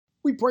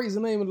We praise the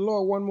name of the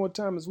Lord one more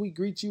time as we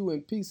greet you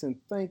in peace and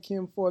thank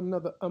Him for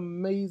another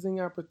amazing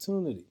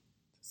opportunity to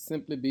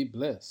simply be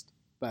blessed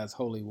by His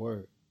holy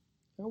word.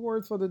 Our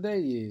word for the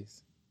day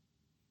is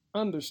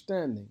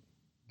understanding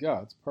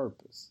God's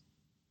purpose.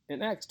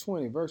 In Acts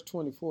 20, verse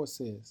 24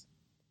 says,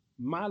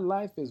 "My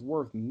life is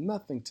worth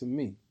nothing to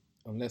me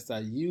unless I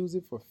use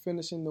it for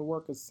finishing the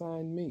work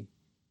assigned me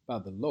by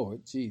the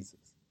Lord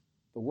Jesus,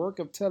 the work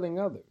of telling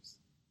others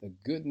the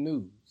good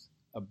news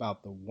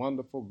about the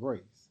wonderful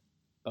grace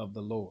of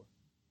the Lord."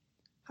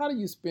 How do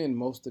you spend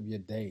most of your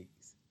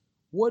days?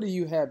 What do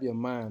you have your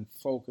mind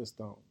focused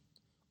on?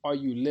 Are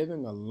you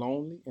living a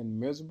lonely and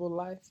miserable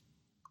life?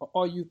 Or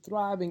are you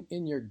thriving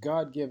in your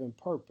God-given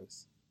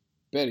purpose?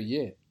 Better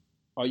yet,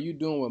 are you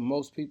doing what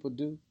most people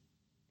do?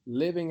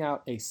 Living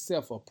out a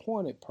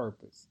self-appointed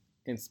purpose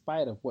in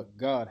spite of what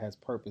God has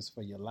purposed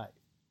for your life.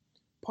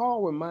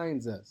 Paul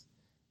reminds us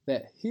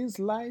that his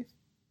life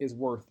is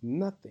worth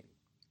nothing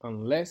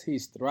unless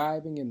he's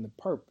thriving in the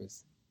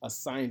purpose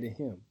assigned to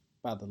him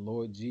by the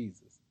Lord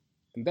Jesus.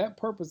 And that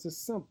purpose is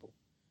simple: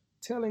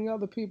 telling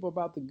other people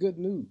about the good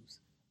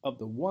news of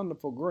the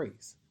wonderful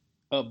grace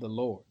of the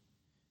Lord.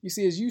 You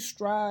see, as you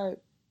strive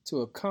to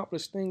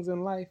accomplish things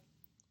in life,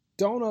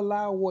 don't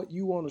allow what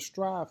you want to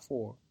strive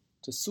for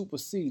to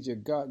supersede your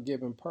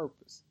God-given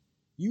purpose.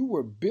 You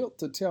were built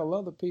to tell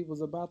other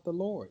people about the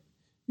Lord.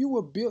 You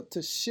were built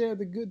to share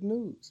the good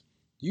news.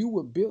 You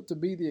were built to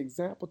be the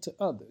example to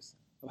others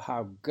of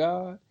how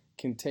God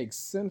can take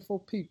sinful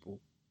people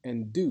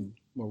and do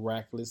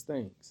miraculous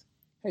things.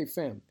 Hey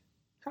family,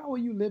 how are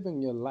you living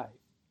your life?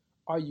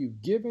 Are you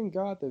giving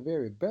God the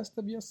very best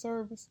of your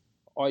service?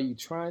 Or are you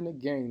trying to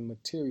gain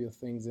material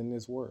things in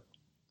this world?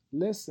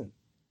 Listen,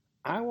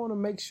 I want to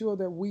make sure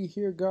that we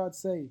hear God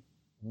say,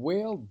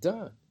 "Well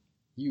done,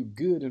 you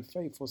good and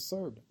faithful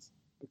servants,"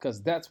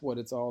 because that's what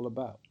it's all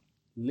about.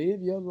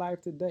 Live your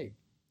life today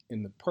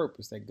in the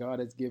purpose that God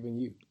has given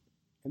you,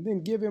 and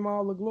then give Him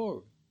all the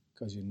glory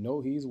because you know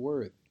He's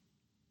worthy.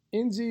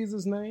 In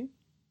Jesus' name,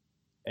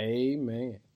 amen.